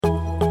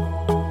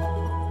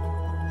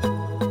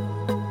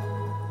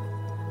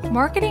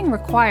Marketing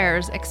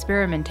requires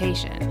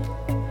experimentation,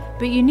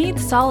 but you need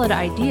solid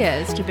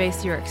ideas to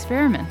base your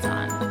experiments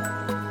on.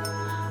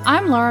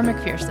 I'm Laura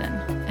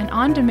McPherson, an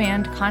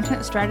on-demand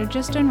content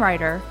strategist and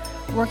writer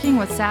working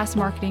with SaaS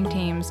marketing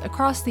teams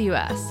across the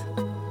U.S.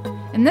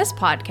 In this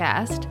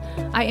podcast,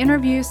 I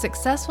interview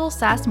successful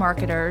SaaS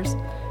marketers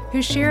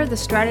who share the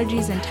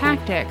strategies and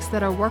tactics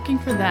that are working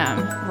for them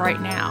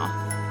right now.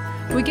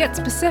 We get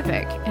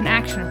specific and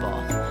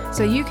actionable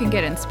so you can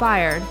get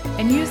inspired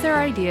and use their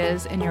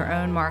ideas in your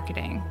own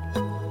marketing.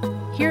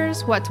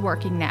 Here's what's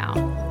working now.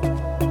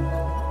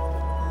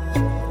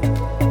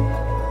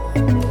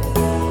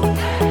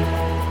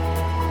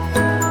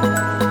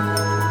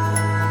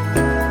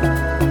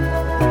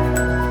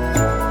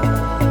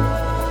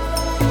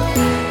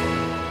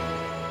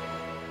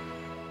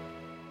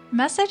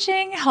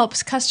 Messaging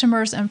helps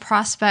customers and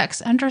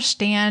prospects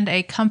understand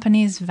a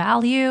company's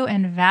value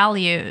and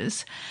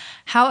values,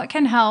 how it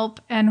can help,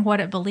 and what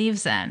it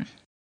believes in.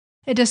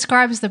 It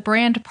describes the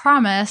brand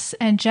promise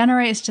and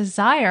generates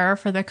desire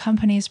for the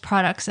company's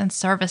products and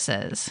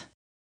services.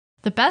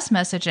 The best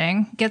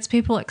messaging gets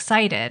people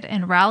excited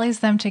and rallies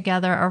them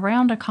together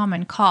around a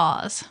common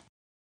cause.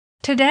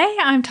 Today,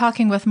 I'm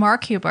talking with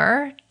Mark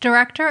Huber,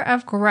 Director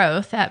of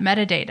Growth at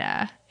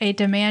Metadata, a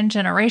demand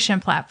generation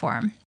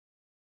platform.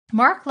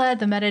 Mark led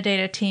the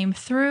Metadata team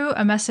through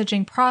a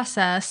messaging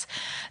process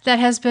that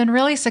has been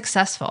really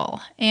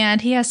successful, and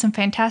he has some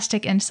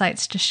fantastic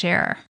insights to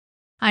share.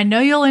 I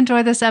know you'll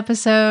enjoy this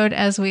episode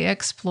as we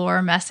explore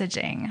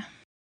messaging.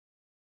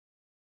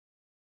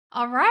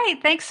 All right,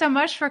 thanks so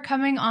much for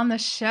coming on the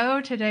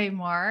show today,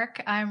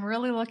 Mark. I'm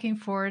really looking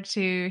forward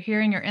to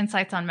hearing your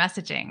insights on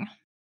messaging.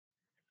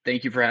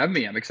 Thank you for having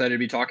me. I'm excited to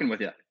be talking with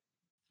you.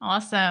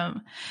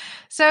 Awesome.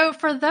 So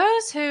for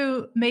those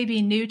who may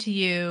be new to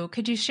you,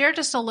 could you share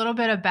just a little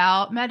bit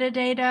about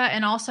Metadata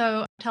and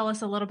also tell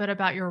us a little bit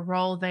about your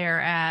role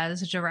there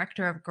as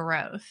Director of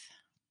Growth?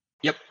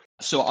 Yep.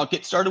 So I'll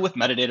get started with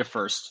Metadata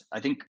first.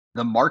 I think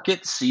the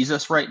market sees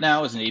us right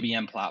now as an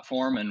ABM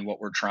platform, and what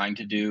we're trying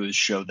to do is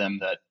show them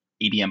that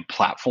ABM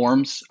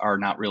platforms are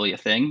not really a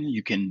thing.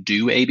 You can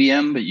do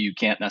ABM, but you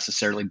can't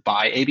necessarily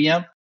buy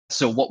ABM.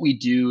 So what we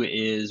do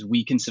is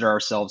we consider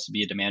ourselves to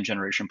be a demand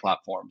generation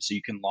platform. So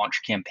you can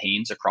launch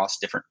campaigns across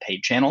different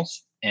paid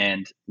channels.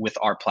 And with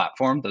our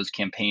platform, those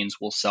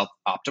campaigns will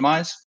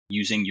self-optimize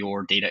using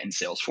your data in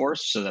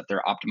Salesforce so that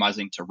they're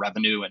optimizing to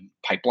revenue and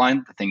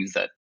pipeline, the things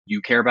that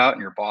you care about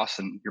and your boss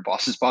and your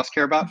boss's boss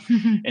care about,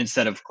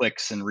 instead of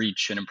clicks and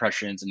reach and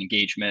impressions and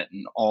engagement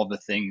and all the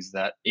things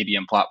that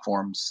ABM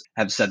platforms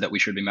have said that we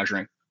should be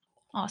measuring.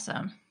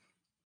 Awesome.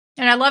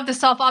 And I love the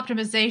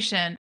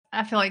self-optimization.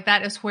 I feel like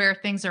that is where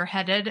things are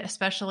headed,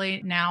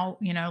 especially now,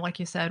 like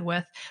you said,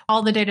 with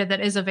all the data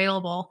that is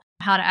available,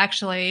 how to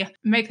actually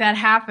make that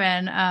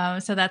happen.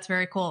 So that's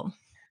very cool.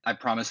 I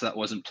promise that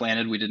wasn't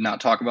planted. We did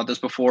not talk about this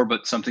before,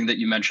 but something that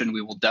you mentioned,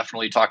 we will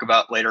definitely talk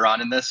about later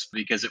on in this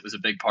because it was a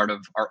big part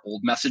of our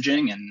old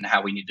messaging and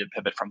how we need to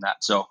pivot from that.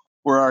 So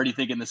we're already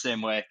thinking the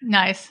same way.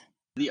 Nice.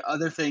 The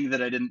other thing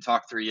that I didn't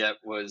talk through yet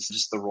was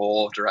just the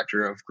role of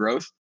Director of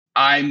Growth.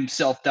 I'm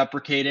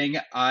self-deprecating.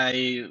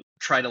 I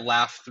try to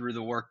laugh through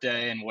the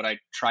workday, and what I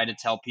try to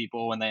tell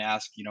people when they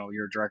ask,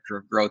 you're a Director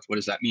of Growth, what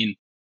does that mean?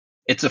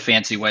 It's a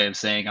fancy way of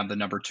saying I'm the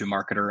number 2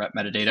 marketer at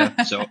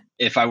Metadata. So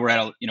if I were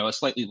at a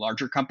slightly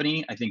larger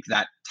company, I think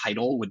that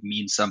title would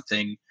mean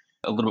something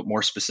a little bit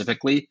more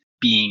specifically,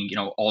 being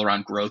all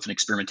around growth and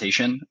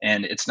experimentation.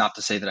 And it's not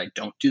to say that I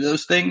don't do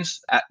those things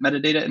at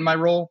Metadata in my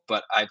role,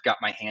 but I've got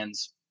my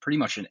hands pretty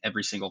much in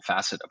every single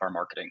facet of our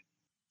marketing.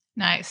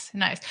 Nice.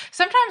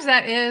 Sometimes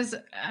that is,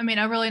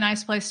 a really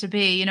nice place to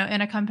be, in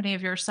a company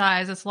of your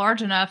size. It's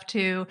large enough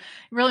to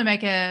really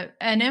make an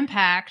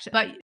impact,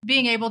 but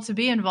being able to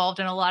be involved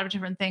in a lot of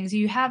different things,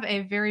 you have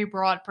a very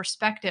broad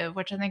perspective,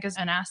 which I think is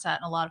an asset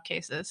in a lot of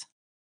cases.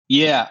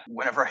 Yeah.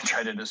 Whenever I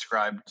try to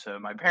describe to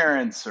my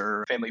parents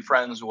or family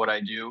friends what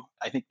I do,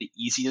 I think the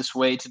easiest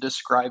way to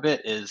describe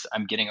it is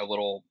I'm getting a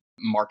little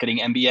marketing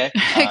MBA,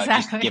 Exactly.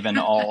 Just given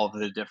all of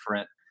the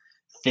different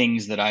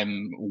things that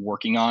I'm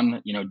working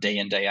on, day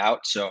in, day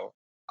out. So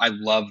I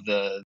love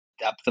the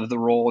depth of the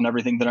role and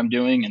everything that I'm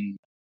doing. And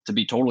to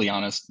be totally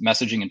honest,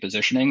 messaging and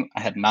positioning,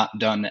 I had not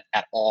done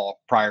at all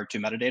prior to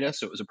Metadata.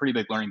 So it was a pretty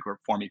big learning curve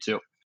for me too.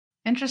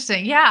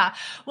 Interesting. Yeah.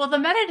 Well, the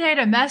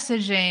metadata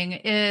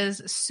messaging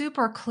is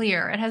super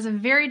clear. It has a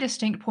very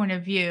distinct point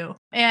of view.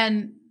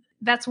 And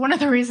that's one of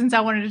the reasons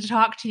I wanted to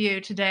talk to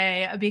you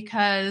today,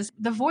 because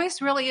the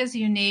voice really is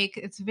unique.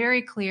 It's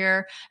very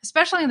clear,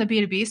 especially in the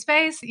B2B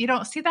space. You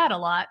don't see that a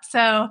lot.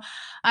 So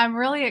I'm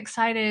really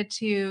excited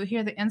to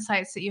hear the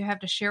insights that you have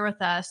to share with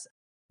us.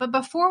 But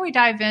before we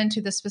dive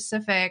into the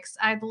specifics,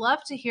 I'd love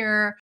to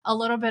hear a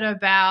little bit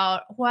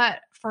about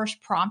what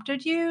first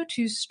prompted you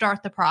to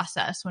start the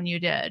process when you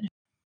did.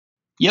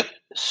 Yep.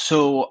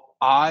 So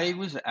I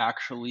was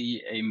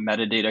actually a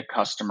Metadata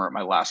customer at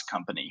my last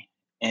company.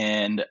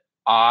 And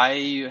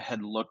I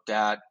had looked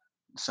at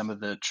some of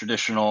the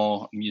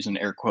traditional, I'm using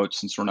air quotes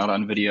since we're not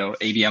on video,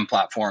 ABM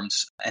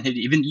platforms, and had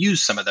even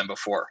used some of them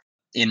before.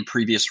 in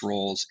previous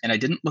roles, and I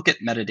didn't look at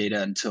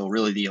metadata until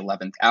really the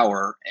 11th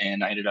hour,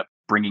 and I ended up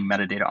bringing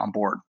metadata on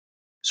board.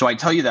 So I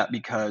tell you that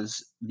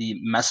because the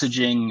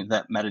messaging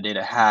that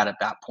metadata had at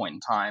that point in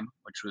time,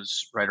 which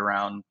was right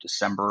around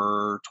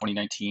December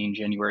 2019,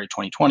 January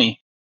 2020,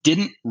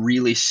 didn't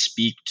really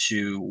speak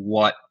to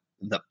what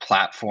the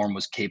platform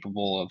was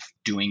capable of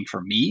doing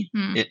for me.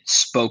 It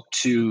spoke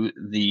to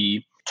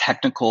the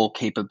technical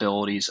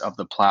capabilities of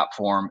the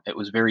platform. It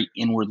was very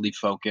inwardly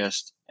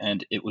focused,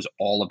 and it was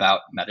all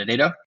about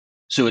metadata.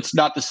 So it's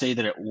not to say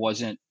that it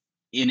wasn't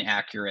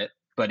inaccurate,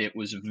 but it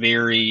was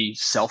very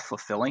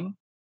self-fulfilling.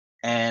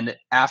 And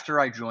after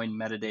I joined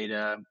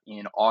Metadata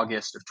in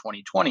August of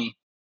 2020,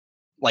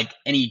 like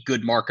any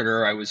good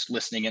marketer, I was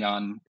listening in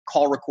on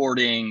call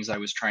recordings. I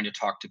was trying to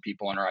talk to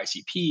people on our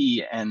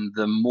ICP. And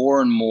the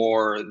more and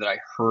more that I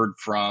heard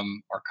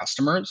from our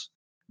customers,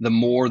 the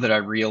more that I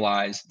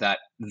realized that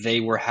they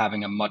were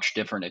having a much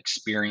different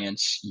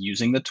experience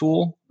using the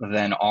tool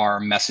than our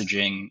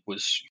messaging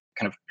was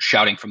kind of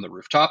shouting from the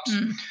rooftops.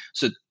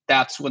 So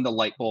that's when the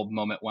light bulb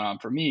moment went on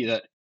for me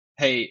that,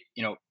 hey,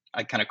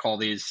 I kind of call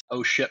these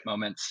oh shit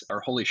moments or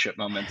holy shit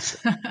moments.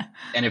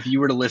 And if you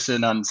were to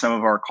listen on some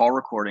of our call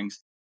recordings,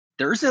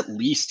 there's at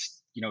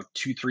least,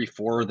 2, 3,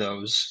 4 of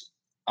those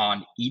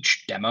on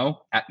each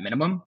demo at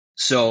minimum.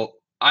 So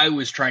I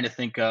was trying to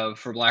think of,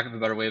 for lack of a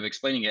better way of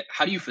explaining it,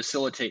 how do you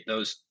facilitate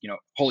those,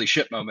 holy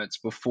shit moments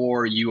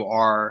before you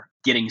are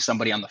getting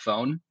somebody on the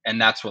phone?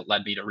 And that's what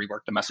led me to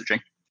rework the messaging.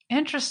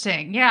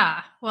 Interesting.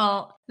 Yeah.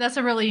 Well, that's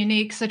a really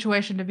unique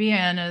situation to be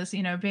in is,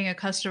 being a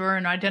customer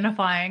and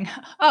identifying,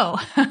 oh,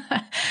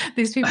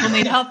 these people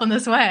need help in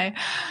this way.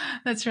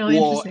 That's really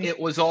interesting. It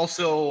was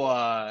also,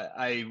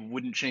 I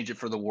wouldn't change it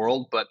for the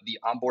world, but the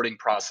onboarding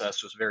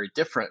process was very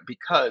different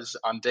because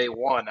on day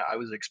one, I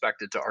was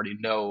expected to already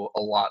know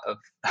a lot of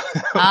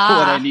what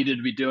I needed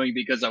to be doing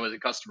because I was a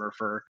customer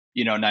for,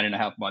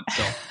 9.5 months.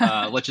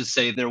 So let's just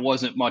say there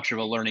wasn't much of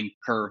a learning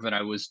curve and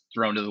I was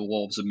thrown to the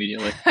wolves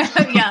immediately.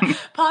 Yeah,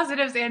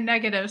 positives and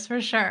negatives for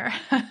sure.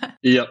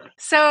 Yep.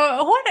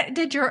 So what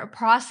did your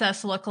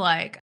process look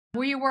like?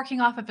 Were you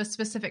working off of a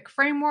specific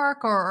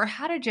framework or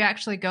how did you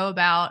actually go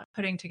about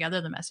putting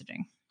together the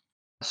messaging?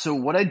 So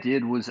what I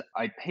did was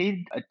I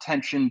paid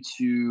attention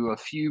to a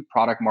few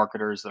product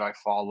marketers that I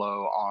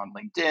follow on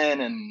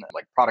LinkedIn and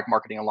like Product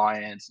Marketing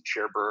Alliance and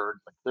ShareBird.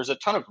 Like, there's a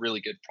ton of really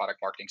good product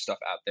marketing stuff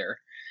out there.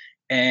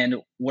 And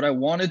what I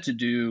wanted to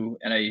do,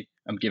 and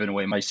I'm giving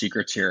away my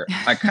secrets here,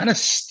 I kind of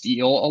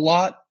steal a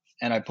lot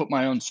and I put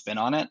my own spin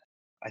on it.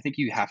 I think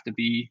you have to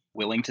be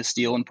willing to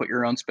steal and put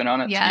your own spin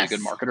on it to be a good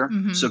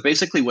marketer. So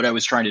basically what I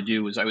was trying to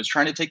do was I was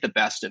trying to take the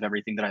best of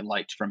everything that I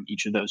liked from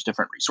each of those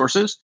different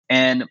resources.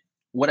 And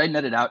what I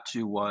netted out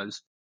to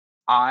was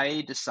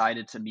I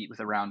decided to meet with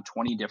around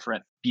 20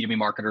 different B2B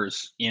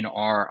marketers in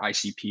our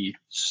ICP.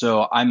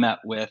 So I met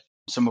with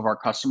some of our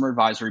customer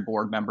advisory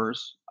board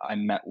members. I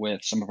met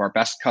with some of our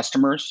best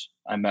customers.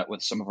 I met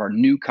with some of our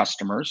new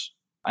customers.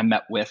 I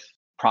met with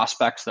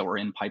prospects that were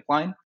in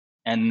pipeline.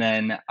 And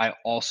then I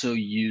also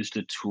used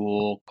a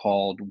tool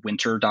called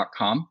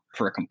winter.com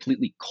for a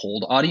completely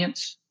cold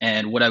audience.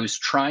 And what I was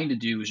trying to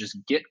do was just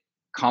get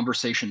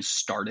conversations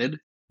started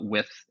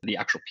with the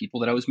actual people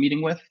that I was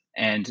meeting with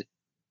and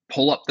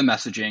pull up the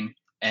messaging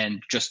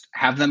and just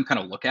have them kind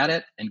of look at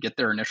it and get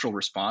their initial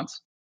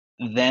response.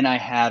 Then I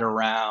had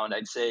around,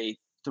 I'd say,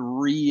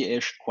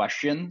 3-ish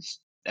questions.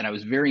 And I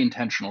was very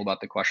intentional about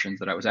the questions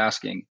that I was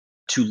asking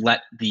to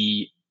let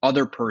the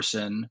other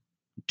person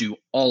do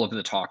all of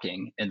the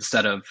talking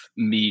instead of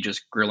me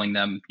just grilling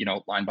them,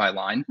 line by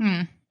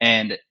line.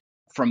 And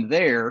from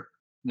there,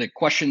 the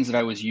questions that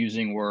I was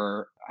using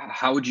were,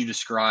 how would you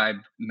describe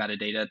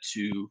metadata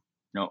to,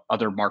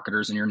 other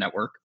marketers in your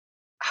network?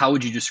 How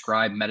would you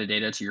describe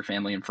metadata to your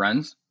family and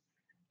friends?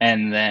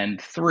 And then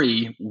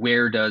 3,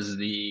 where does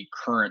the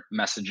current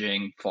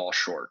messaging fall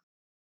short?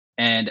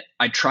 And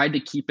I tried to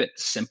keep it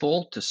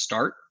simple to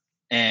start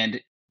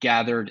and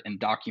gathered and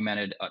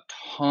documented a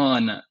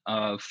ton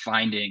of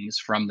findings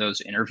from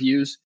those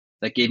interviews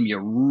that gave me a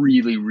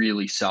really,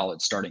 really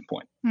solid starting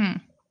point.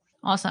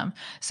 Awesome.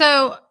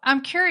 So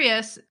I'm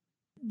curious,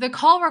 the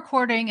call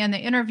recording and the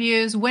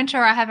interviews,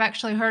 Winter, I have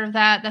actually heard of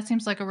that. That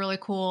seems like a really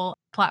cool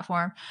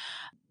platform.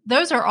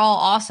 Those are all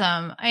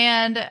awesome.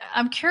 And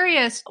I'm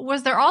curious,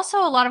 was there also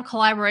a lot of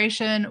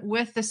collaboration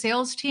with the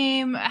sales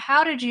team?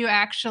 How did you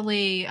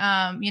actually,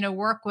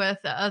 work with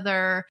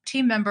other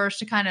team members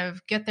to kind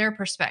of get their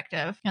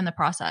perspective in the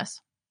process?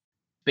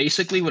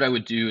 Basically, what I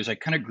would do is I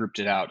kind of grouped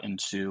it out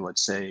into,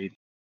 let's say,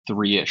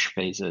 3-ish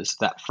phases.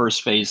 That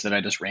first phase that I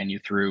just ran you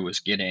through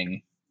was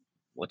getting,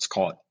 let's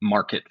call it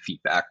market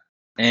feedback.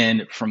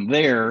 And from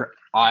there,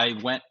 I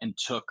went and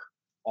took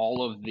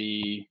all of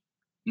the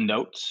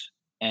notes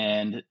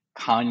and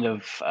kind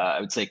of, I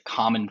would say,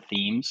 common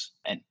themes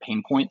and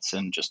pain points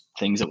and just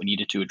things that we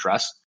needed to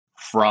address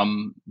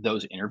from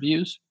those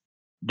interviews.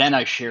 Then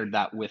I shared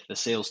that with the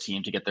sales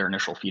team to get their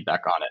initial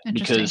feedback on it.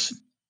 Because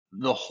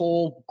the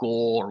whole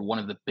goal, or one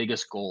of the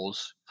biggest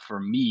goals for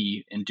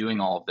me in doing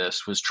all of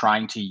this, was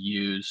trying to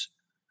use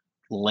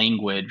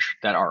language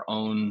that our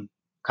own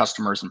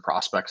customers and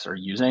prospects are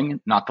using,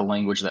 not the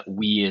language that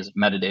we as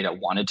metadata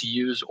wanted to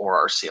use or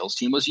our sales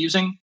team was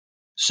using.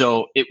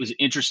 So it was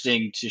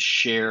interesting to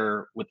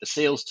share with the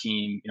sales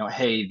team,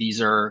 hey,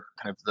 these are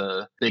kind of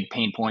the big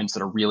pain points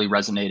that are really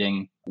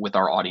resonating with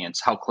our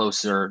audience. How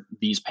close are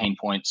these pain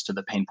points to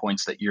the pain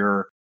points that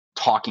you're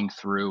talking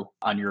through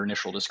on your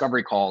initial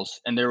discovery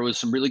calls? And there was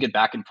some really good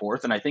back and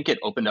forth. And I think it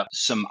opened up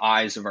some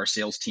eyes of our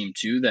sales team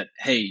too, that,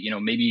 hey,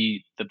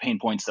 maybe the pain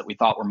points that we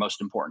thought were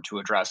most important to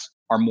address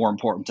are more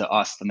important to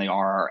us than they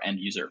are our end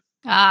user.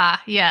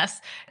 Ah, yes.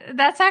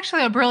 That's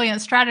actually a brilliant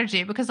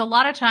strategy because a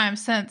lot of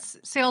times, since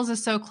sales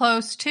is so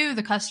close to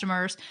the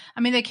customers,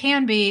 I mean, they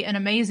can be an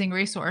amazing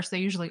resource. They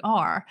usually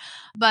are,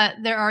 but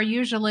there are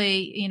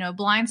usually,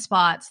 blind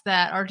spots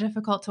that are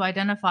difficult to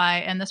identify.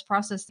 And this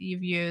process that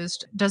you've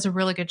used does a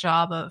really good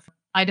job of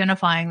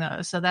identifying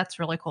those. So that's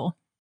really cool.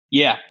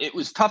 Yeah, it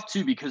was tough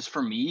too, because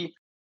for me,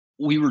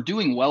 we were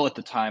doing well at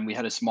the time. We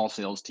had a small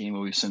sales team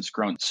and we've since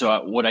grown.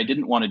 So what I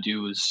didn't want to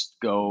do is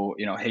go,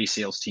 hey,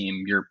 sales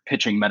team, you're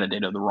pitching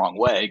metadata the wrong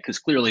way, because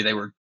clearly they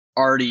were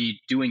already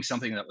doing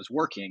something that was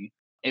working.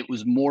 It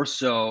was more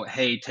so,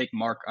 hey, take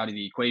Mark out of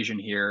the equation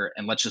here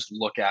and let's just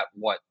look at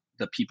what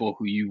the people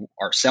who you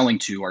are selling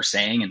to are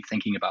saying and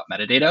thinking about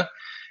metadata.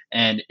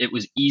 And it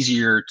was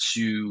easier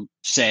to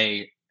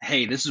say,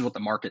 hey, this is what the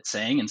market's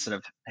saying, instead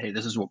of, hey,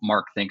 this is what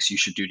Mark thinks you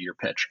should do to your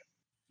pitch.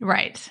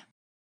 Right.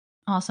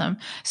 Awesome.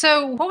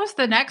 So what was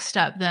the next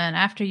step then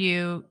after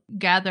you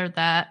gathered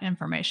that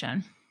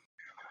information?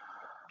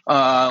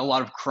 A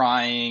lot of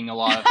crying, a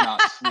lot of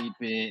not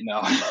sleeping.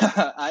 No,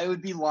 I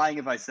would be lying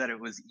if I said it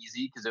was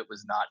easy, because it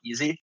was not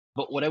easy.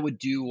 But what I would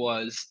do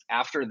was,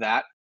 after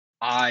that,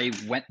 I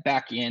went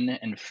back in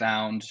and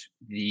found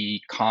the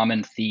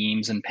common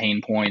themes and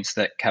pain points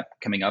that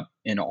kept coming up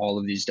in all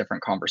of these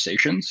different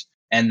conversations,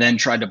 and then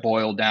tried to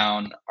boil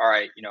down, all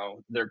right,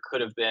 there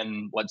could have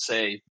been, let's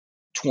say,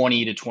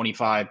 20 to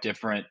 25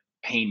 different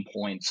pain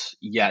points,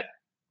 yet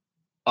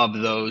of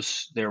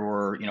those there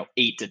were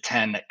 8 to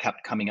 10 that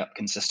kept coming up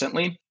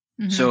consistently.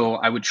 Mm-hmm. So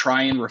I would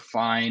try and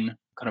refine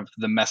kind of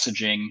the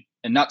messaging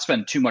and not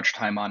spend too much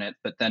time on it,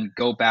 but then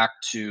go back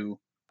to,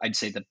 I'd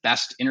say, the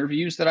best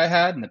interviews that I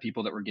had and the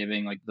people that were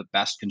giving like the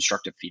best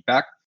constructive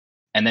feedback,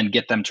 and then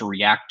get them to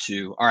react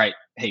to, all right,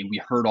 hey,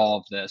 we heard all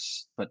of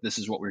this, but this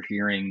is what we're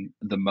hearing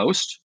the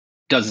most.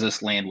 Does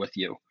this land with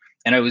you?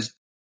 And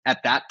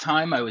at that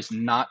time, I was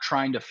not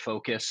trying to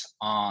focus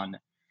on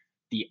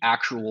the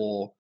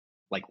actual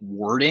like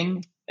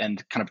wording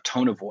and kind of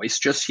tone of voice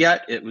just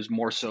yet. It was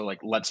more so like,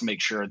 let's make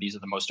sure these are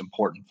the most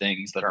important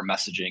things that our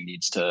messaging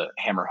needs to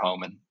hammer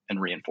home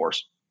and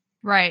reinforce.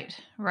 Right.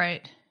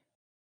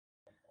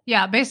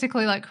 Yeah,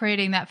 basically like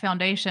creating that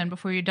foundation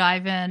before you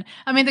dive in.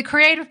 I mean, the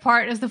creative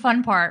part is the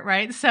fun part,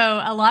 right?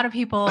 So a lot of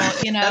people,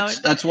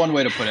 that's one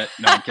way to put it.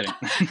 No, I'm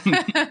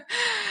kidding.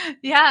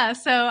 Yeah.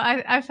 So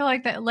I feel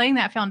like that laying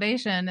that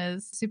foundation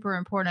is super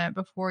important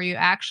before you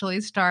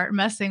actually start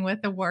messing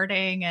with the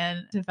wording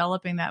and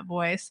developing that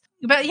voice.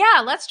 But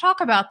yeah, let's talk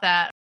about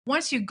that.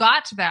 Once you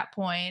got to that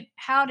point,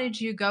 how did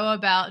you go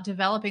about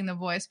developing the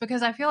voice?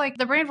 Because I feel like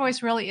the brand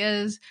voice really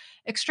is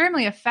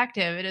extremely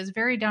effective. It is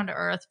very down to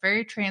earth,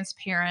 very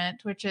transparent,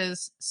 which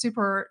is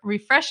super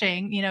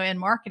refreshing, in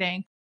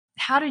marketing.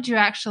 How did you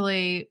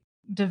actually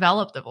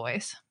develop the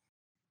voice?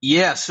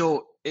 Yeah,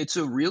 so it's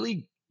a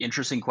really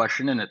interesting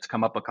question, and it's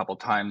come up a couple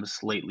times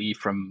lately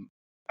from,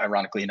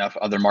 ironically enough,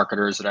 other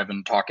marketers that I've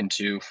been talking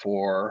to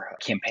for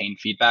campaign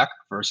feedback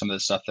for some of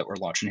the stuff that we're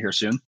launching here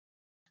soon.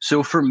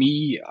 So for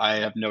me, I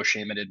have no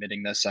shame in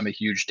admitting this. I'm a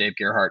huge Dave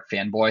Gerhardt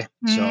fanboy.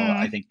 So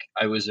I think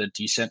I was a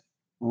decent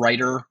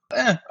writer.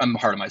 I'm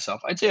hard on myself.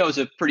 I'd say I was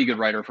a pretty good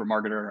writer for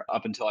marketer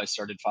up until I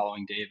started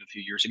following Dave a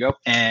few years ago.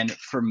 And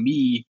for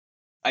me,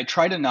 I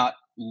try to not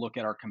look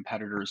at our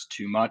competitors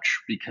too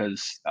much,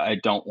 because I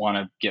don't want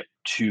to get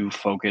too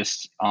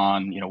focused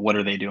on, what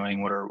are they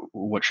doing?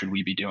 What should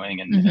we be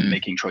doing? And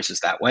making choices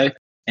that way.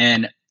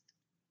 And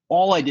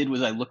all I did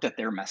was I looked at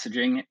their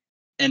messaging,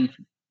 and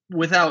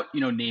without,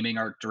 naming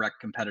our direct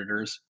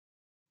competitors,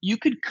 you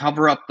could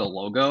cover up the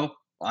logo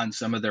on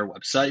some of their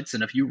websites,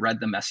 and if you read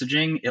the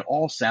messaging, it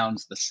all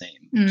sounds the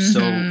same.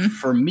 So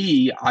for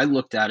me, I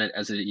looked at it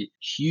as a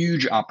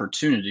huge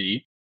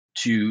opportunity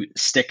to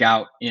stick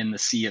out in the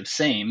sea of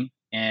same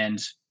and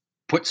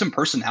put some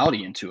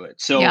personality into it.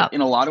 So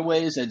in a lot of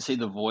ways, I'd say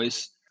the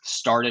voice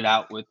started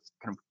out with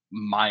kind of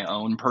my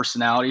own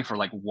personality for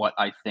like what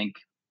I think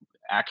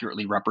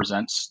accurately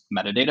represents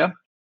metadata.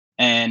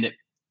 And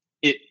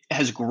it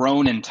has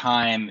grown in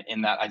time,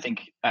 in that I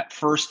think at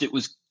first it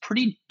was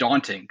pretty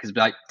daunting, because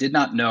I did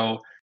not know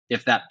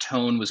if that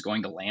tone was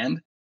going to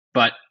land.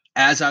 But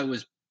as I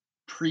was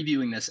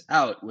previewing this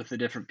out with the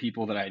different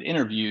people that I had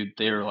interviewed,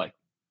 they were like,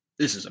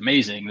 this is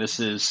amazing. This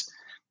is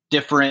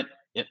different.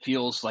 It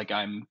feels like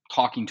I'm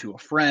talking to a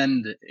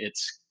friend.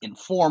 It's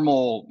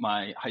informal.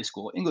 My high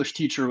school English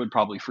teacher would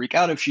probably freak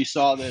out if she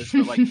saw this,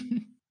 but like,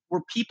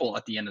 we're people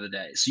at the end of the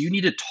day. So you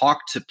need to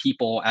talk to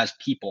people as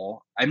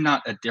people. I'm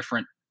not a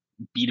different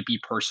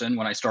B2B person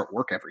when I start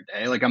work every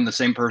day. Like I'm the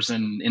same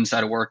person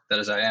inside of work that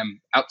as I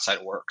am outside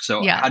of work.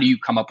 So Yeah. how do you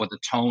come up with a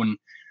tone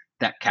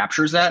that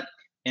captures that?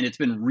 And it's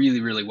been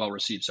really, really well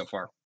received so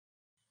far.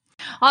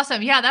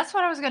 Awesome. Yeah, that's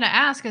what I was going to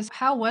ask is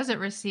how was it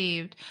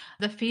received?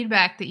 The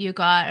feedback that you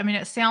got. I mean,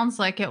 it sounds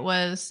like it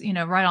was,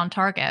 right on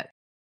target.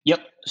 Yep.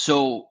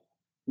 So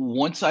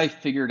once I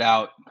figured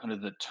out kind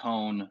of the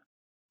tone,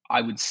 I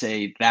would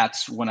say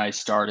that's when I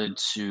started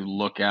to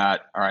look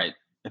at, all right,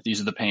 if these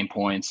are the pain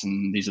points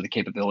and these are the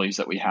capabilities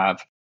that we have,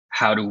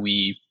 how do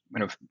we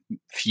kind of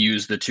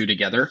fuse the two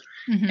together?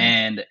 Mhm.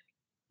 And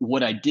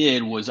what I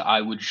did was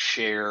I would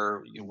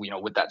share,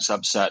 with that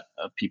subset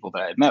of people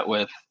that I had met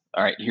with,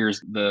 all right,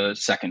 here's the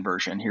second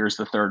version, here's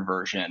the third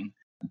version.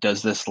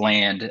 Does this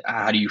land?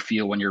 How do you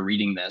feel when you're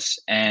reading this?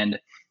 And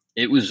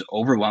it was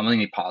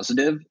overwhelmingly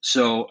positive.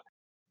 So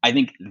I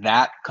think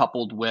that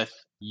coupled with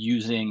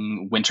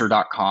using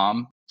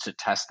winter.com to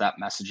test that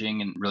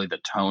messaging and really the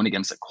tone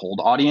against a cold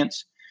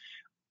audience,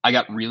 I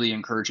got really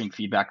encouraging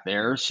feedback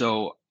there.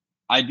 So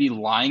I'd be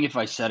lying if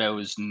I said I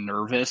was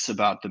nervous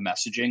about the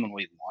messaging when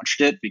we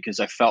launched it because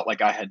I felt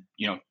like I had,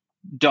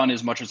 done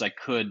as much as I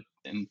could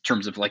in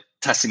terms of like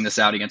testing this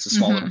out against a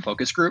small little Mhm.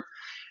 focus group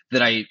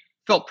that I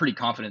felt pretty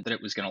confident that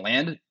it was going to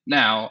land.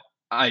 Now,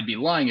 I'd be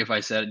lying if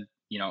I said,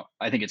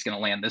 I think it's going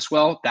to land this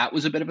well. That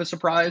was a bit of a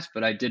surprise,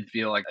 but I did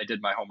feel like I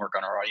did my homework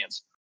on our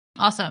audience.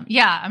 Awesome.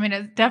 Yeah, I mean,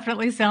 it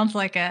definitely sounds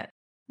like it.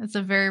 It's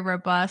a very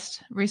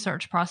robust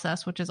research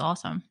process, which is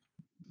awesome.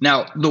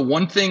 Now, the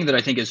one thing that I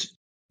think is,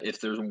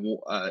 if there's,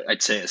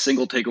 I'd say a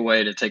single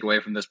takeaway to take away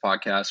from this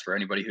podcast for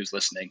anybody who's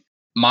listening,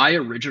 my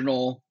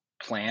original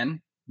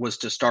plan was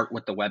to start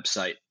with the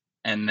website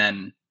and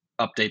then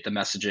update the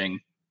messaging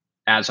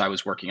as I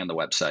was working on the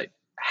website.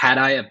 Had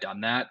I have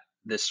done that,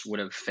 this would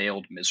have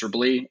failed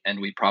miserably and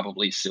we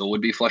probably still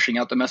would be flushing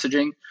out the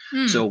messaging.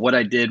 Mm. So what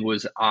I did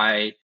was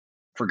I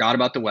forgot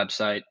about the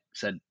website,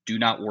 said, do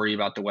not worry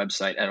about the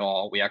website at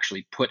all. We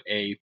actually put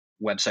a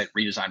website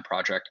redesign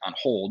project on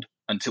hold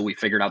until we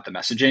figured out the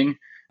messaging,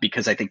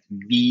 because I think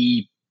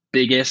the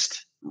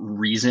biggest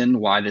reason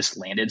why this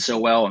landed so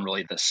well and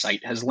really the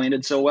site has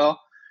landed so well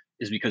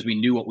is because we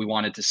knew what we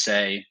wanted to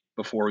say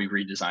before we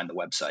redesigned the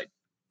website.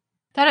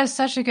 That is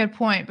such a good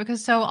point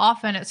because so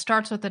often it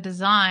starts with the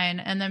design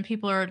and then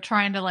people are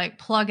trying to like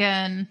plug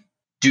in.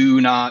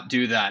 Do not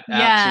do that.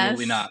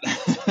 Absolutely Yes.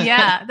 not.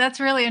 Yeah, that's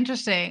really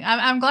interesting.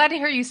 I'm glad to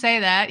hear you say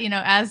that,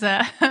 as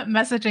a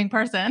messaging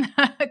person,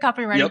 a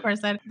copywriting Yep.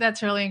 person.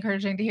 That's really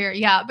encouraging to hear.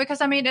 Yeah, because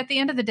I mean, at the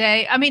end of the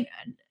day, I mean,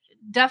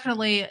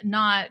 definitely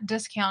not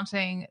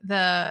discounting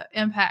the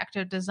impact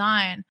of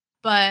design,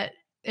 but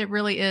it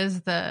really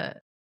is the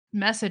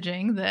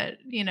messaging that,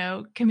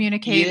 Yeah.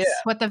 communicates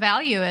what the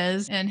value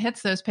is and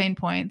hits those pain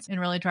points and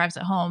really drives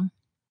it home.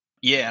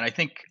 Yeah. And I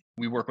think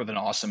we work with an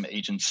awesome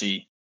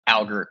agency,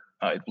 Algert.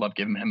 I'd love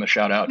giving him a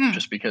shout out Hmm.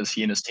 just because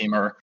he and his team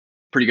are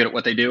pretty good at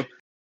what they do.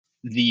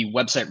 The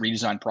website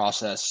redesign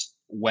process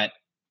went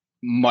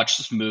much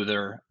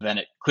smoother than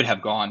it could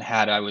have gone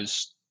had I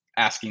was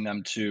asking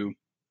them to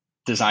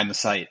design the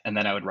site and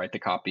then I would write the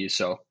copy.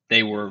 So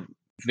they were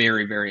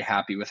very, very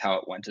happy with how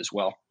it went as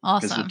well,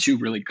 because the Awesome. two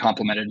really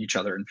complemented each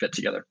other and fit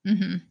together.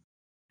 Hmm.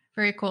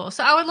 Very cool.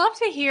 So I would love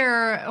to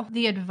hear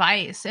any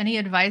advice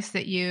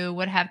that you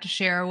would have to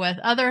share with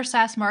other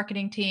SaaS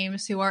marketing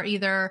teams who are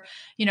either,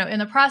 in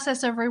the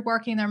process of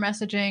reworking their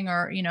messaging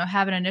or,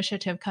 have an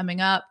initiative coming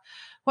up.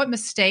 What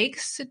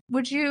mistakes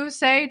would you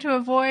say to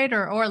avoid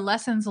or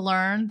lessons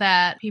learned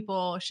that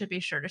people should be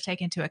sure to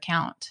take into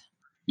account?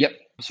 Yep.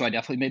 So I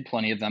definitely made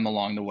plenty of them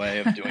along the way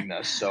of doing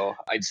this. So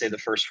I'd say the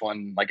first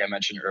one, like I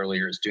mentioned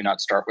earlier, is do not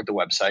start with the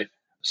website.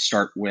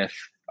 Start with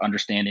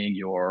understanding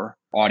your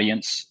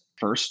audience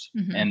first,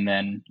 Hmm. and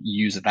then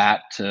use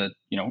that to,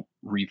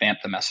 revamp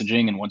the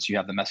messaging. And once you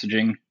have the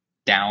messaging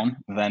down,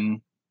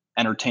 then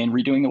entertain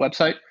redoing the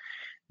website.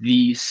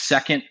 The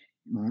second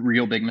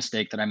real big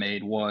mistake that I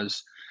made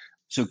was,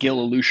 so Gil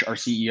Alouche, our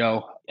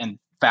CEO and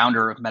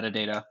founder of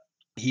Metadata,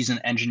 he's an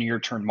engineer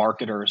turned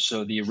marketer.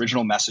 So the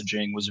original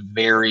messaging was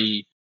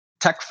very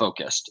tech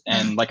focused. Mm.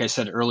 And like I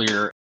said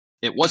earlier,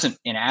 it wasn't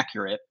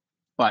inaccurate,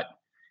 but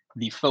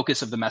the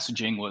focus of the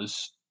messaging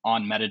was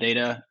on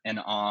metadata and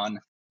on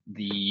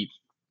the,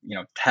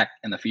 tech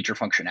and the feature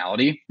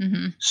functionality.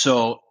 Hmm.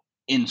 So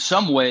in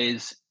some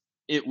ways,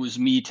 it was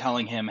me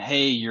telling him,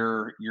 "Hey,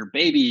 your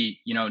baby,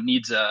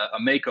 needs a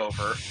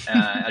makeover."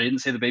 I didn't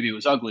say the baby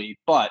was ugly,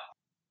 but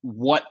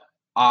what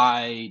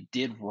I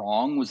did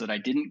wrong was that I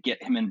didn't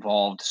get him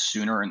involved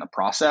sooner in the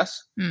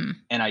process, Mm.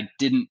 and I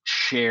didn't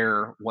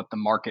share what the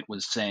market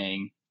was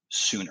saying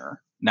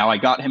sooner. Now I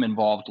got him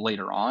involved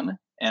later on,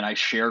 and I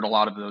shared a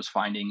lot of those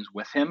findings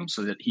with him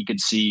so that he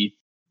could see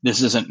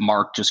this isn't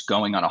Mark just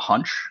going on a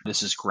hunch.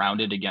 This is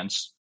grounded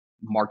against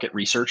market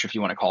research, if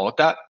you want to call it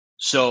that.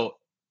 So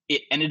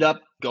it ended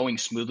up going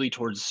smoothly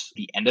towards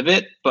the end of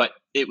it, but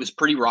it was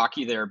pretty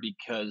rocky there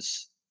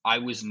because I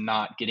was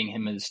not getting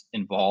him as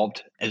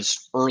involved as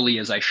early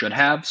as I should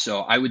have.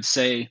 So I would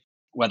say,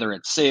 whether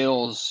it's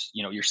sales,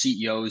 your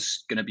CEO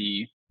is going to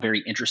be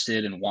very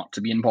interested and want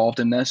to be involved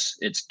in this.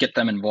 It's get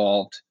them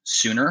involved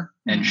sooner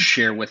and Mhm.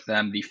 share with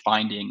them the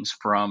findings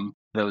from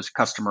those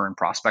customer and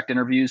prospect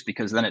interviews,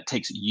 because then it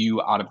takes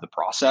you out of the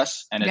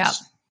process and Yep.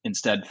 it's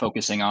instead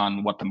focusing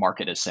on what the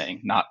market is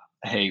saying, not,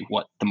 hey,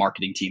 what the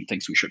marketing team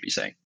thinks we should be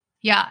saying.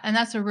 Yeah. And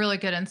that's a really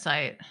good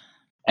insight.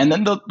 And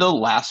then the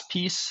last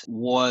piece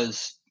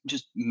was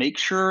just make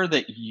sure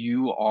that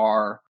you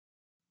are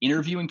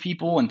interviewing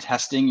people and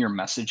testing your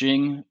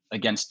messaging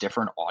against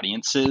different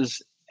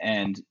audiences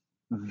and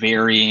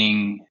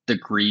varying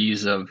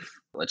degrees of,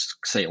 let's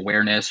say,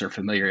 awareness or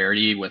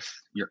familiarity with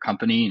your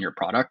company and your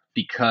product.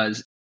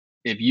 Because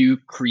if you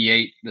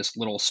create this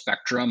little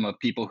spectrum of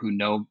people who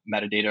know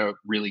metadata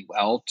really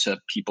well to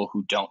people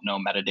who don't know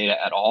metadata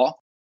at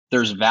all,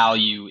 there's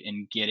value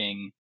in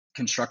getting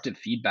constructive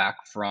feedback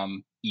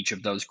from each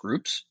of those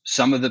groups.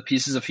 Some of the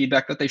pieces of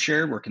feedback that they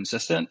shared were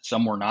consistent,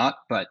 some were not,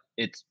 but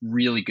it's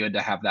really good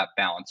to have that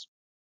balance.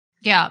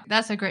 Yeah,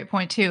 that's a great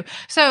point too.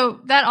 So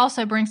that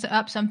also brings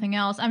up something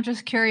else. I'm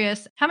just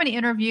curious, how many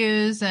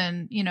interviews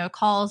and,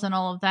 calls and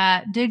all of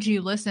that did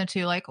you listen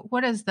to? Like,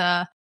 what is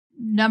the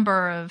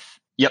number of,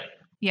 Yep.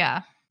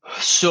 yeah.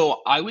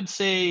 So I would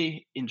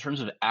say, in terms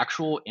of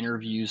actual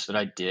interviews that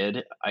I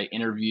did, I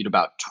interviewed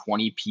about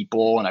 20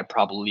 people and I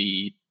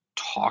probably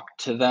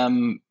talked to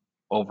them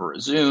over a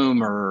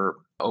Zoom or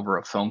over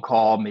a phone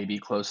call, maybe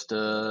close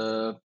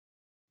to,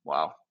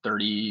 wow,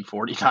 30,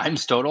 40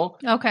 times total,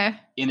 Okay.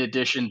 in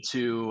addition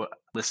to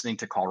listening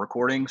to call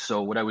recordings.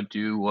 So what I would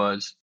do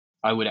was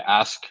I would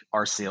ask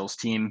our sales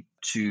team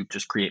to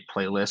just create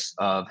playlists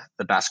of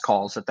the best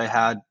calls that they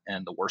had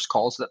and the worst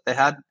calls that they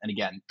had. And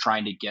again,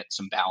 trying to get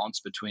some balance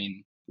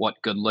between what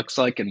good looks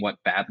like and what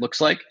bad looks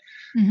like.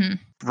 Hmm.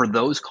 For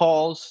those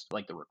calls,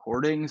 like the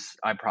recordings,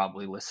 I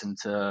probably listened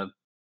to,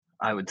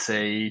 I would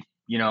say,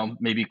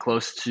 maybe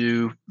close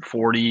to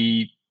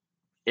 40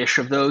 ish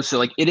of those. So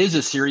like it is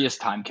a serious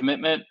time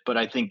commitment, but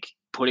I think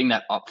putting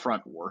that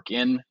upfront work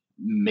in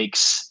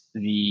makes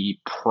the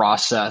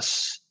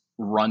process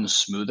run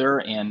smoother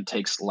and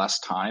takes less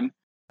time.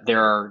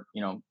 There are,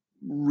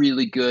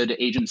 really good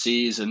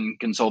agencies and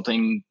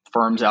consulting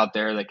firms out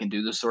there that can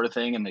do this sort of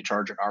thing and they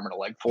charge an arm and a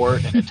leg for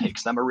it and it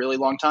takes them a really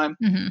long time.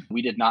 Hmm.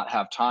 We did not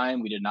have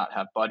time, we did not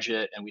have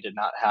budget, and we did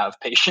not have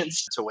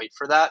patience to wait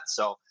for that.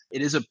 So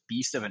it is a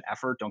beast of an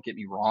effort, don't get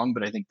me wrong,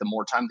 but I think the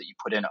more time that you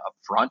put in up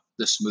front,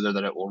 the smoother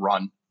that it will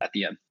run at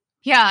the end.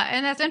 Yeah.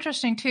 And that's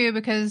interesting too,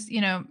 because,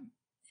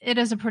 it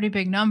is a pretty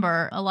big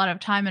number, a lot of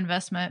time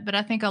investment. But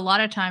I think a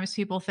lot of times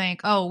people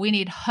think, oh, we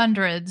need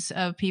hundreds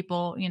of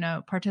people,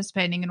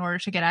 participating in order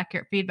to get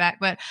accurate feedback.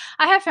 But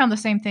I have found the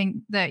same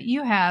thing that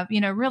you have,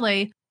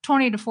 really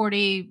 20 to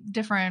 40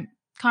 different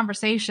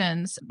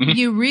conversations, Mhm.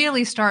 you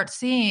really start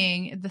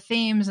seeing the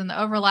themes and the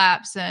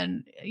overlaps.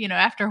 And,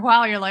 after a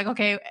while, you're like,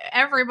 okay,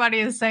 everybody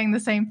is saying the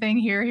same thing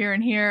here, here,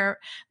 and here.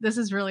 This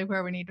is really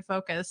where we need to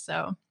focus.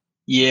 So,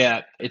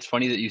 Yeah, it's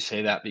funny that you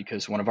say that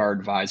because one of our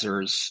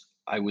advisors,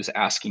 I was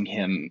asking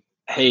him,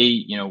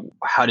 hey,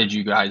 how did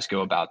you guys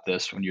go about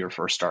this when you were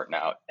first starting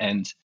out?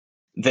 And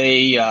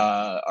they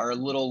are a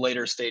little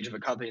later stage of a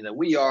company than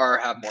we are,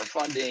 have more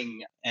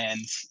funding, and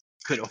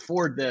could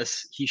afford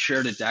this. He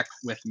shared a deck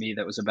with me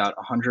that was about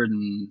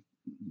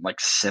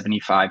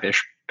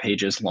 175-ish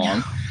pages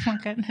long oh my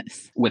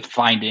goodness. with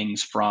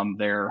findings from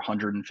their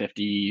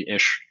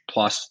 150-ish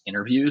plus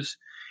interviews.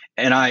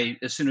 And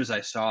as soon as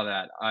I saw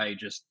that, I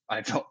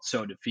felt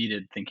so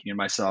defeated, thinking to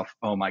myself,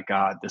 oh my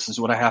God, this is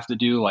what I have to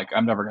do. Like,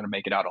 I'm never going to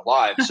make it out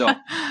alive. So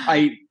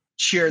I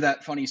share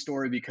that funny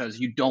story because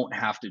you don't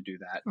have to do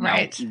that. Now,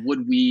 Right.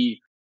 would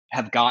we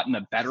have gotten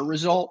a better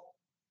result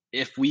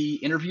if we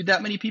interviewed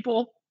that many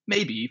people?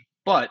 Maybe,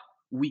 but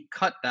we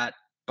cut that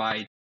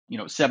by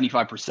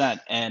 75%,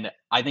 and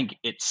I think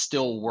it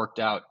still worked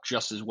out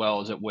just as well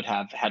as it would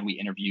have had we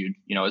interviewed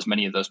as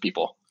many of those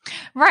people.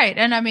 Right.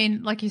 And I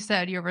mean, like you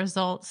said, your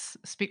results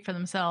speak for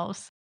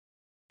themselves.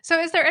 So,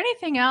 is there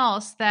anything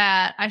else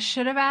that I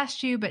should have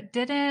asked you but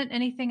didn't?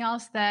 Anything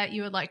else that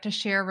you would like to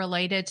share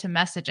related to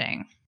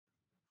messaging?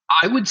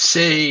 I would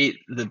say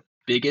the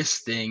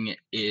biggest thing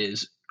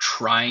is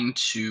trying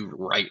to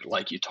write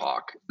like you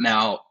talk.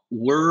 Now,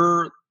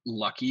 we're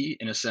lucky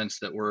in a sense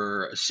that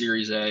we're a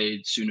Series A,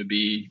 soon to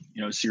be,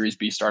 Series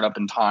B startup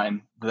in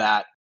time,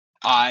 that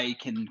I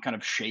can kind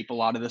of shape a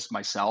lot of this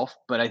myself.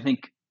 But I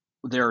think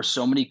there are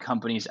so many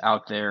companies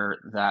out there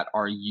that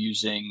are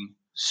using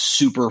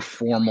super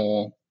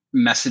formal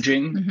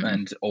messaging Hmm.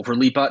 and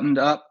overly buttoned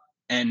up.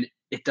 And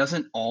it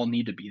doesn't all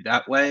need to be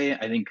that way.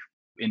 I think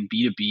in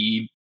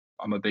B2B,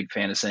 I'm a big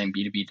fan of saying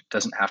B2B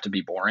doesn't have to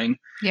be boring.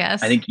 I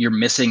Yes. think you're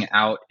missing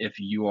out if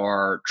you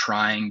are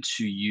trying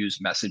to use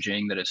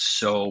messaging that is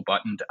so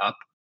buttoned up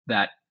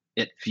that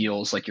it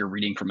feels like you're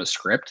reading from a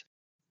script.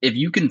 If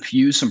you can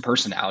fuse some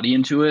personality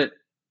into it,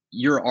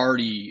 you're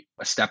already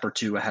a step or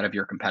two ahead of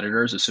your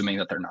competitors, assuming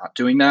that they're not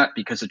doing that,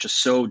 because it's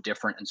just so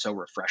different and so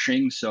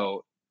refreshing.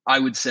 So I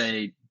would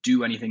say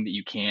do anything that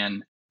you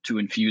can to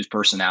infuse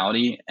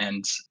personality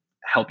and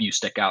help you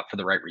stick out for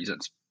the right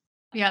reasons.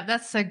 Yeah,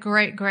 that's a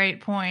great,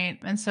 great point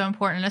and so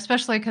important,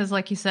 especially because,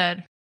 like you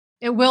said,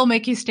 it will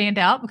make you stand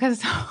out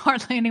because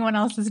hardly anyone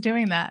else is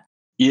doing that.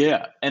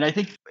 Yeah. And I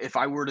think if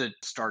I were to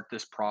start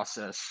this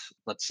process,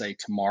 let's say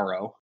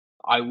tomorrow,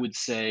 I would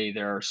say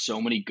there are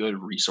so many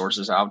good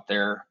resources out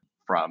there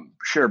from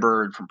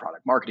ShareBird, from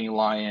Product Marketing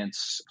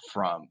Alliance,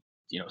 from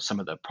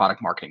some of the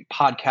product marketing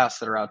podcasts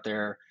that are out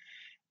there.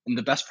 And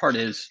the best part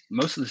is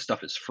most of the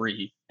stuff is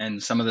free,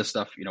 and some of the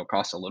stuff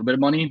costs a little bit of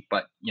money,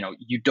 but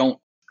you don't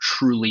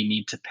truly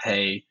need to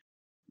pay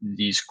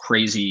these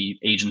crazy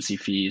agency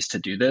fees to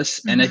do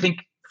this. Mm-hmm. And I think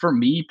for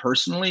me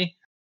personally,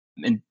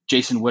 and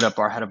Jason Widup,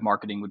 our head of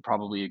marketing, would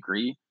probably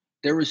agree,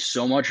 there was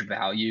so much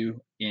value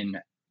in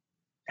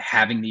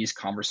having these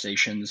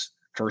conversations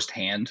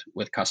firsthand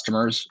with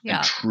customers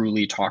and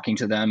truly talking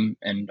to them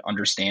and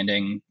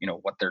understanding,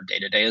 what their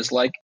day-to-day is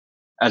like,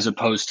 as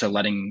opposed to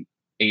letting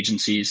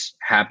agencies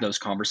have those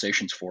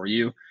conversations for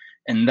you.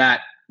 And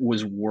that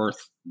was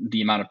worth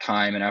the amount of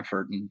time and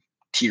effort and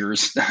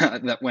tears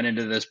that went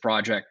into this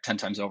project 10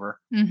 times over.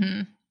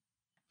 Mm-hmm.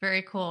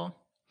 Very cool.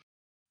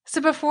 So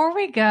before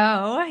we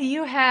go,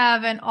 you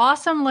have an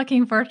awesome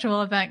looking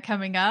virtual event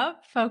coming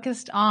up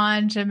focused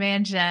on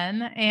demand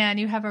gen, and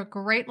you have a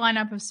great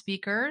lineup of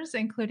speakers,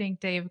 including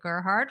Dave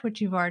Gerhardt,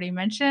 which you've already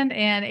mentioned,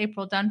 and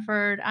April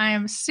Dunford. I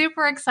am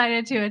super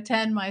excited to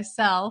attend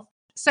myself.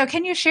 So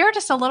can you share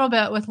just a little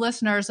bit with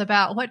listeners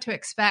about what to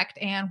expect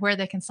and where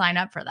they can sign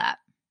up for that?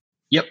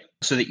 Yep.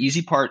 So the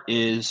easy part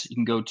is you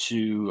can go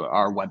to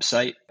our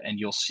website and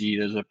you'll see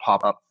there's a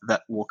pop-up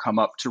that will come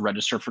up to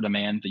register for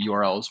demand. The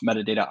URL is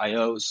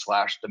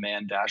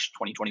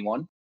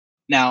metadata.io/demand-2021.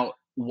 Now,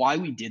 why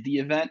we did the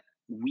event,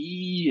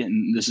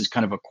 and this is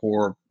kind of a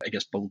core,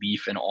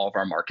 belief in all of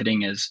our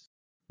marketing, is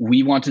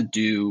we want to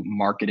do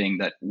marketing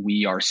that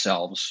we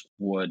ourselves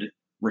would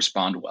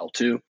respond well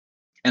to.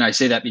 And I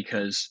say that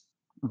because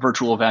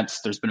virtual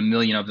events, there's been a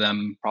million of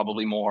them,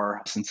 probably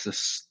more, since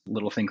this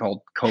little thing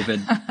called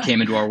COVID came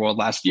into our world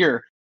last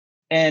year.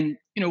 And,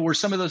 were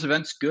some of those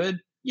events good?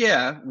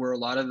 Yeah. Were a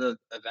lot of the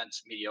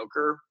events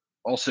mediocre?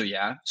 Also,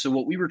 yeah. So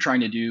what we were trying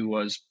to do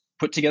was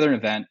put together an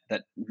event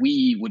that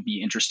we would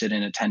be interested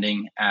in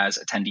attending as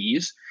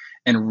attendees,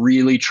 and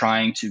really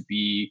trying to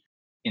be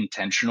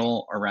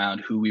intentional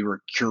around who we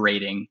were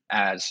curating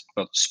as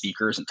both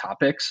speakers and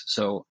topics.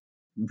 So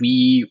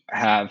we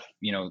have,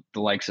 the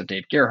likes of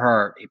Dave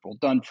Gerhardt, April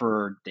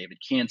Dunford, David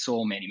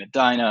Cancel, Manny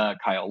Medina,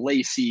 Kyle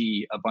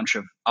Lacey, a bunch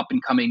of up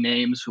and coming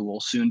names who will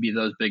soon be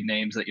those big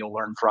names that you'll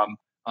learn from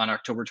on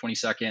October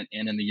 22nd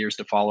and in the years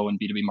to follow in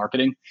B2B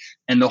marketing.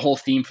 And the whole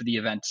theme for the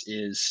event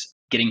is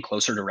getting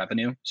closer to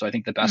revenue. So I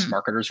think the best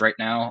marketers right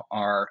now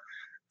are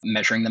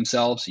measuring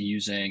themselves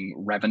using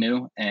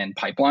revenue and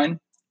pipeline.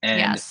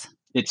 And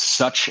it's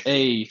such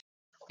a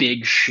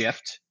big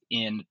shift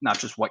in not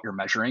just what you're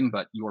measuring,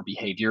 but your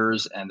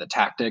behaviors and the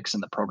tactics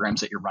and the programs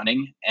that you're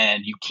running.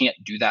 And you can't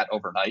do that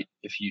overnight.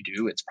 If you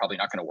do, it's probably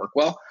not going to work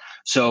well.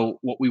 So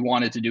what we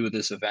wanted to do with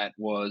this event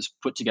was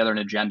put together an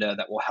agenda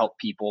that will help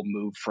people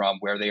move from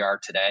where they are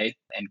today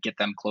and get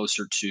them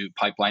closer to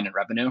pipeline and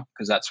revenue,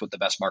 because that's what the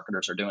best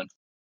marketers are doing.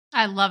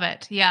 I love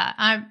it. Yeah,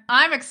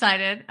 I'm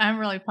excited. I'm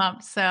really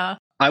pumped. So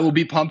I will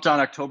be pumped on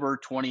October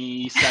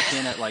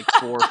 22nd at like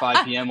 4 or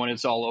 5 p.m. when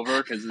it's all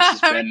over, because this has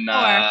been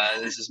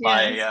this is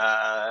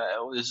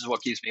this is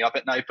what keeps me up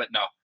at night. But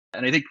no,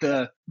 and I think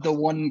the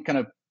one kind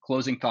of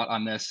closing thought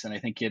on this, and I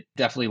think it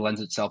definitely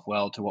lends itself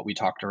well to what we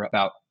talked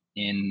about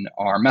in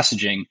our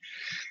messaging.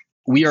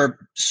 We are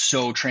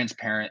so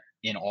transparent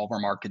in all of our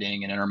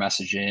marketing and in our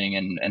messaging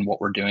and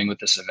what we're doing with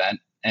this event.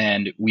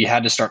 And we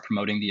had to start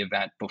promoting the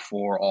event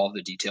before all of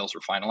the details were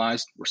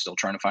finalized. We're still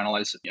trying to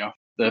finalize,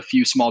 the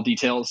few small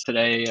details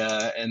today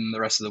and the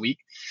rest of the week.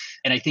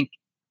 And I think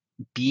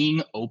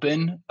being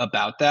open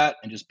about that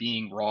and just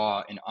being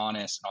raw and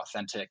honest and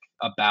authentic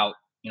about,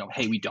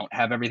 hey, we don't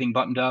have everything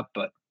buttoned up,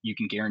 but you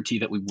can guarantee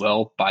that we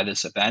will by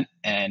this event,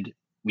 and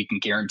we can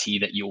guarantee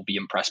that you'll be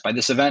impressed by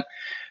this event.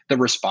 The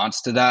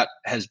response to that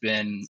has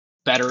been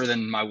better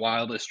than my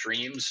wildest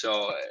dreams.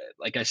 So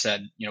like I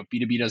said,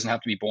 B2B doesn't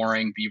have to be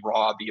boring. Be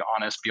raw, be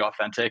honest, be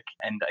authentic.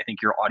 And I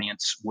think your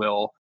audience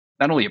will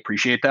not only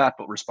appreciate that,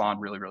 but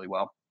respond really, really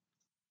well.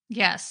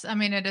 Yes. I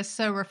mean, it is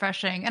so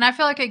refreshing. And I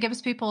feel like it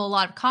gives people a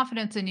lot of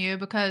confidence in you,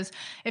 because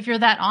if you're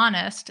that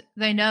honest,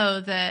 they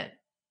know that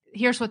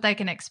here's what they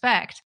can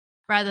expect,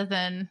 rather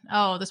than,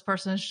 oh, this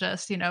person is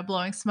just,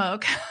 blowing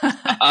smoke.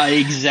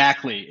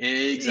 Exactly.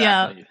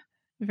 Yeah.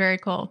 Very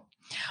cool.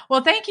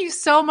 Well, thank you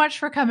so much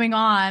for coming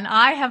on.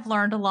 I have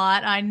learned a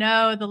lot. I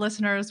know the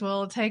listeners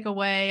will take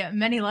away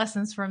many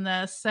lessons from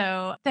this.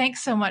 So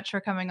thanks so much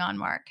for coming on,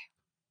 Mark.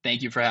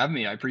 Thank you for having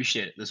me. I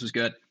appreciate it. This was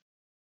good.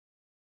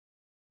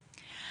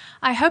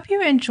 I hope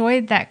you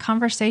enjoyed that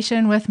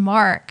conversation with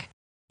Mark.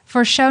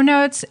 For show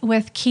notes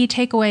with key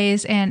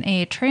takeaways and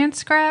a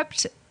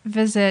transcript,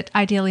 visit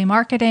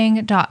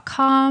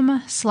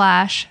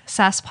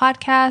ideallymarketing.com/SaaS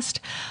podcast.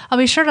 I'll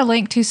be sure to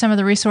link to some of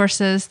the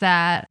resources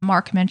that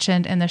Mark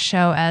mentioned in the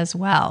show as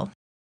well.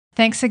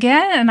 Thanks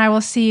again, and I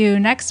will see you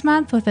next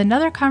month with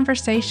another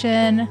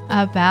conversation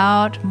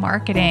about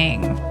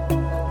marketing.